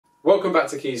Welcome back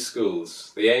to Caius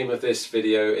Schools. The aim of this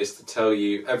video is to tell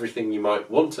you everything you might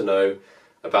want to know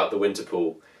about the winter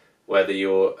pool, whether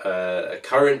you're a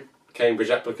current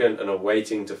Cambridge applicant and are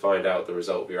waiting to find out the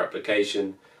result of your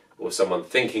application, or someone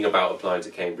thinking about applying to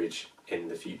Cambridge in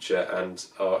the future and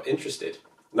are interested.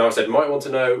 Now, I said might want to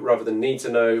know rather than need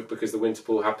to know because the winter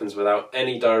pool happens without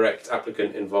any direct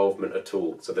applicant involvement at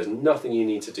all. So there's nothing you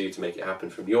need to do to make it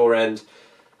happen from your end.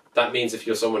 That means if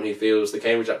you're someone who feels the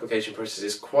Cambridge application process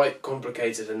is quite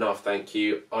complicated enough, thank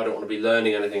you, I don't want to be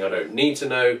learning anything I don't need to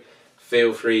know,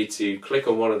 feel free to click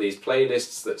on one of these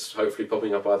playlists that's hopefully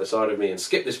popping up either side of me and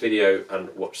skip this video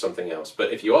and watch something else.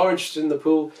 But if you are interested in the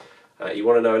pool, you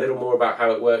want to know a little more about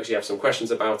how it works, you have some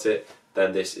questions about it,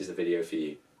 then this is the video for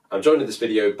you. I'm joined in this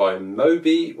video by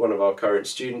Moby, one of our current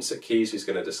students at Caius, who's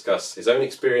going to discuss his own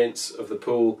experience of the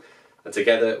pool, and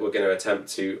together we're going to attempt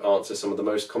to answer some of the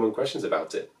most common questions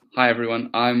about it. Hi everyone,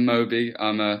 I'm Moby.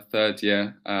 I'm a third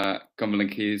year at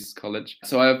Cumberland Quays College.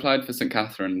 So I applied for St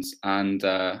Catherine's and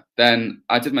then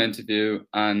I did my interview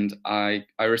and I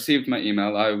received my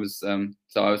email. I was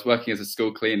working as a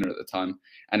school cleaner at the time,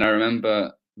 and I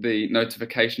remember the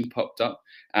notification popped up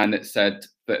and it said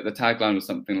that the tagline was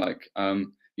something like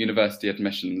University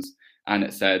Admissions, and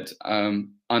it said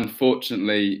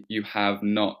unfortunately you have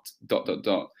not ...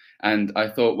 And I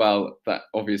thought, well, that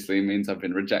obviously means I've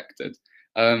been rejected.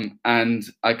 And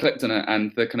I clicked on it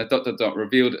and the kind of ...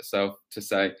 revealed itself to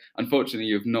say, unfortunately,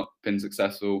 you've not been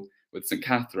successful with St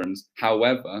Catherine's.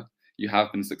 However, you have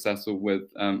been successful with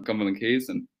Cumberland Quays,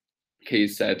 and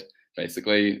Quays said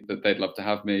basically that they'd love to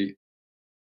have me.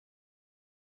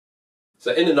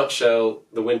 So in a nutshell,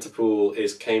 the winter pool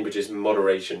is Cambridge's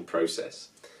moderation process.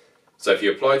 So if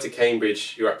you apply to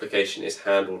Cambridge, your application is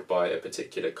handled by a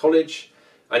particular college,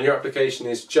 and your application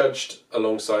is judged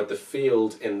alongside the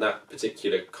field in that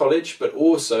particular college, but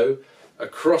also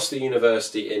across the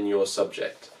university in your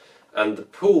subject. And the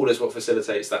pool is what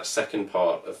facilitates that second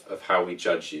part of how we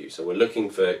judge you. So we're looking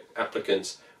for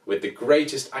applicants with the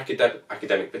greatest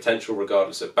academic potential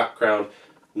regardless of background,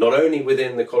 not only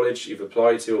within the college you've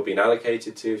applied to or been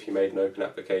allocated to if you made an open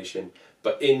application,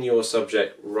 but in your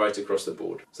subject right across the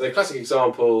board. So the classic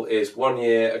example is 1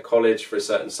 year a college for a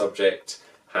certain subject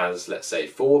has, let's say,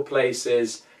 4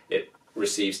 places, it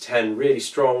receives 10 really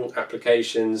strong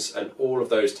applications, and all of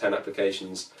those 10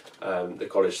 applications the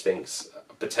college thinks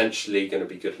are potentially going to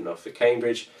be good enough for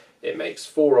Cambridge. It makes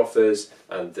 4 offers,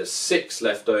 and the 6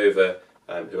 left over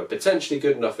who are potentially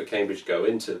good enough for Cambridge go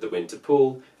into the winter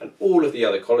pool, and all of the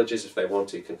other colleges, if they want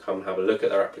to, can come and have a look at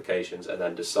their applications and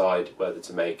then decide whether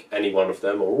to make any one of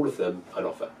them or all of them an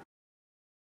offer.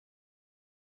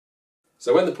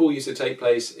 So when the pool used to take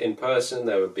place in person,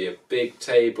 there would be a big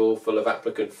table full of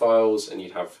applicant files, and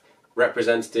you'd have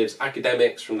representatives,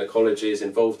 academics from the colleges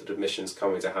involved at admissions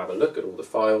coming to have a look at all the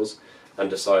files and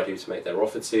decide who to make their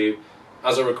offer to.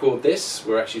 As I record this,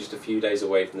 we're actually just a few days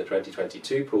away from the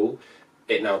 2022 pool.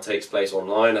 It now takes place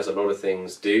online, as a lot of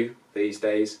things do these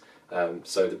days.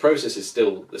 So the process is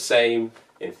still the same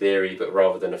in theory, but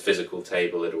rather than a physical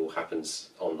table, it all happens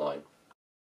online.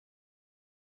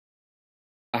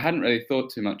 I hadn't really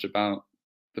thought too much about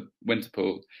the winter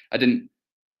pool.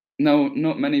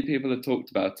 Not many people had talked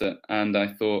about it, and I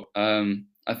thought,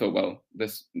 well,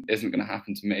 this isn't going to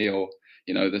happen to me, or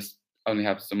this only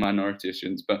happens to minority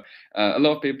students. But a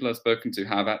lot of people I've spoken to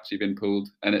have actually been pooled,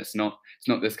 and it's not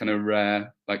this kind of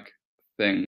rare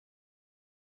thing.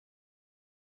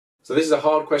 So this is a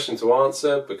hard question to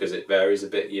answer because it varies a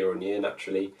bit year on year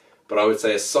naturally. But I would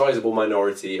say a sizable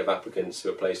minority of applicants who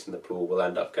are placed in the pool will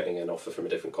end up getting an offer from a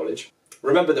different college.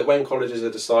 Remember that when colleges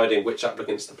are deciding which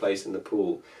applicants to place in the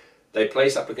pool, they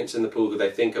place applicants in the pool who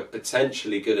they think are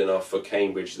potentially good enough for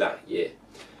Cambridge that year.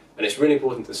 And it's really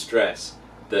important to stress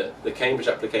that the Cambridge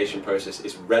application process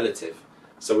is relative.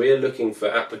 So we are looking for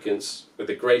applicants with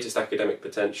the greatest academic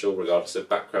potential regardless of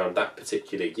background that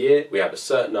particular year. We have a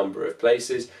certain number of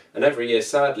places, and every year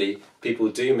sadly people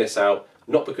do miss out,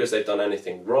 not because they've done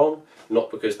anything wrong,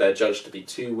 not because they're judged to be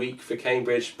too weak for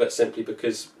Cambridge, but simply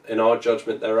because, in our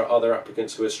judgment, there are other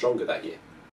applicants who are stronger that year.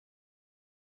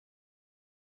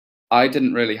 I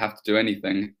didn't really have to do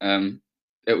anything.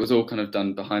 It was all kind of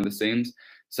done behind the scenes.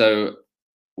 So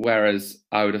whereas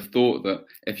I would have thought that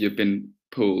if you've been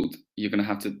pooled, you're going to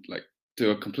have to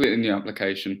do a completely new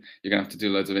application, you're going to have to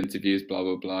do loads of interviews, blah,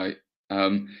 blah, blah.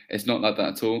 It's not like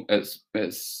that at all.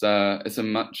 It's a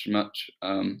much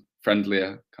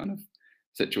friendlier kind of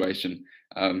situation.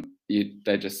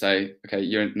 They just say, okay,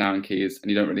 you're now in Caius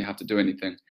and you don't really have to do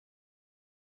anything.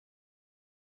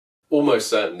 Almost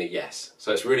certainly yes.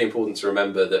 So it's really important to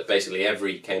remember that basically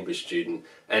every Cambridge student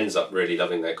ends up really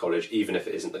loving their college, even if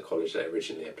it isn't the college they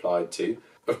originally applied to.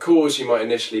 Of course, you might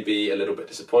initially be a little bit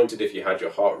disappointed if you had your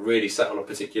heart really set on a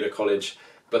particular college,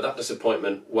 but that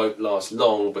disappointment won't last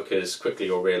long because quickly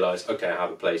you'll realise, okay, I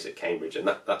have a place at Cambridge, and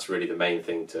that's really the main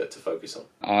thing to focus on.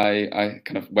 I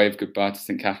kind of waved goodbye to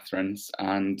St Catherine's,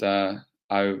 and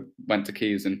I went to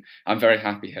Caius, and I'm very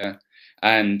happy here.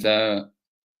 And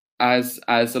as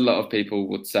a lot of people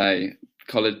would say,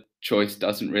 college choice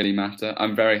doesn't really matter.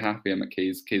 I'm very happy I'm at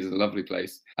Caius. Caius is a lovely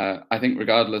place. I think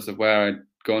regardless of where I'd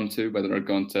gone to, whether I'd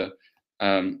gone to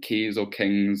Caius or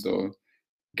King's or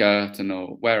Girton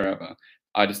or wherever,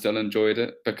 I'd have still enjoyed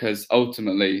it, because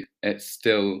ultimately it's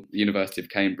still the University of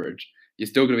Cambridge. You're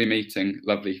still going to be meeting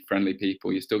lovely, friendly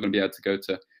people. You're still going to be able to go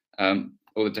to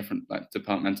all the different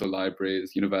departmental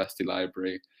libraries, university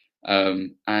library,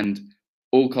 and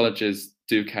all colleges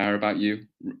do care about you.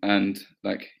 And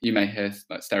you may hear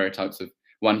stereotypes of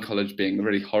one college being a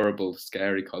really horrible,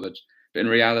 scary college, but in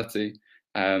reality,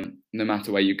 no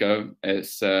matter where you go,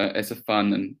 it's a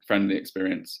fun and friendly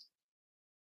experience.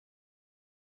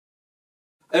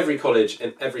 Every college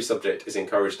in every subject is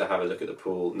encouraged to have a look at the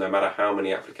pool, no matter how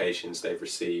many applications they've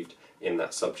received in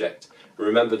that subject.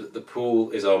 Remember that the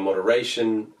pool is our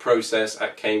moderation process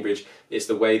at Cambridge. It's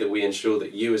the way that we ensure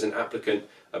that you as an applicant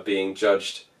are being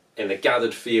judged in a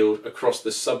gathered field across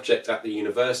the subject at the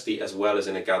university, as well as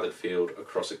in a gathered field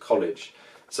across a college.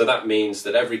 So that means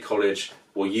that every college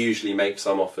will usually make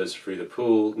some offers through the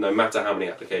pool, no matter how many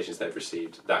applications they've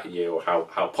received that year or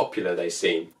how popular they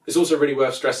seem. It's also really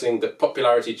worth stressing that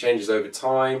popularity changes over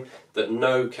time, that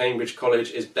no Cambridge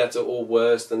college is better or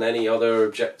worse than any other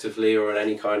objectively or on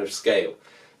any kind of scale.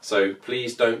 So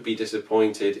please don't be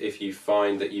disappointed if you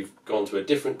find that you've gone to a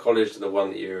different college than the one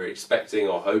that you were expecting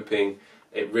or hoping.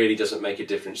 It really doesn't make a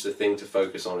difference. The thing to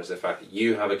focus on is the fact that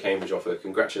you have a Cambridge offer.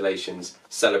 Congratulations,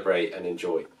 celebrate and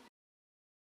enjoy.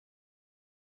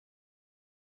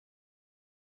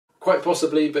 Quite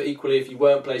possibly, but equally, if you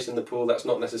weren't placed in the pool, that's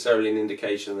not necessarily an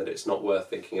indication that it's not worth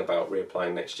thinking about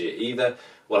reapplying next year either.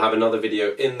 We'll have another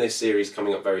video in this series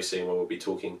coming up very soon where we'll be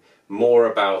talking more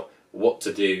about what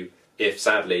to do if,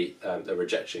 sadly, a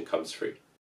rejection comes through.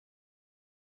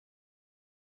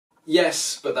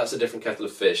 Yes, but that's a different kettle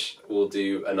of fish. We'll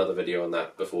do another video on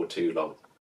that before too long.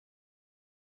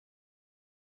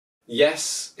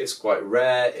 Yes, it's quite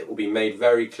rare. It will be made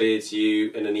very clear to you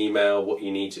in an email what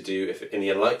you need to do if in the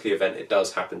unlikely event it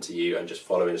does happen to you, and just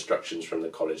follow instructions from the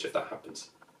college if that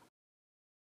happens.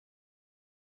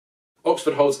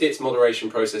 Oxford holds its moderation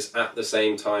process at the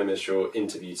same time as your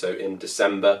interview, so in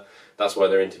December. That's why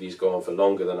their interviews go on for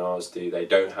longer than ours do. They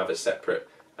don't have a separate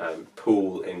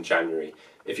pool in January.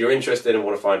 If you're interested and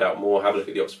want to find out more, have a look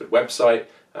at the Oxford website,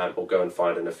 or go and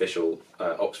find an official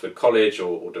Oxford College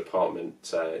or department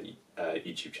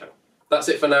YouTube channel. That's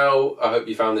it for now. I hope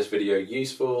you found this video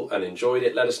useful and enjoyed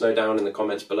it. Let us know down in the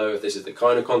comments below if this is the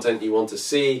kind of content you want to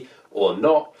see or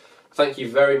not. Thank you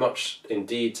very much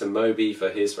indeed to Moby for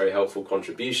his very helpful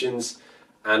contributions,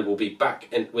 and we'll be back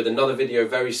with another video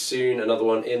very soon, another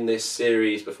one in this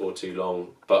series before too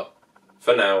long. But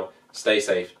for now, stay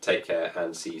safe, take care,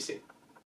 and see you soon.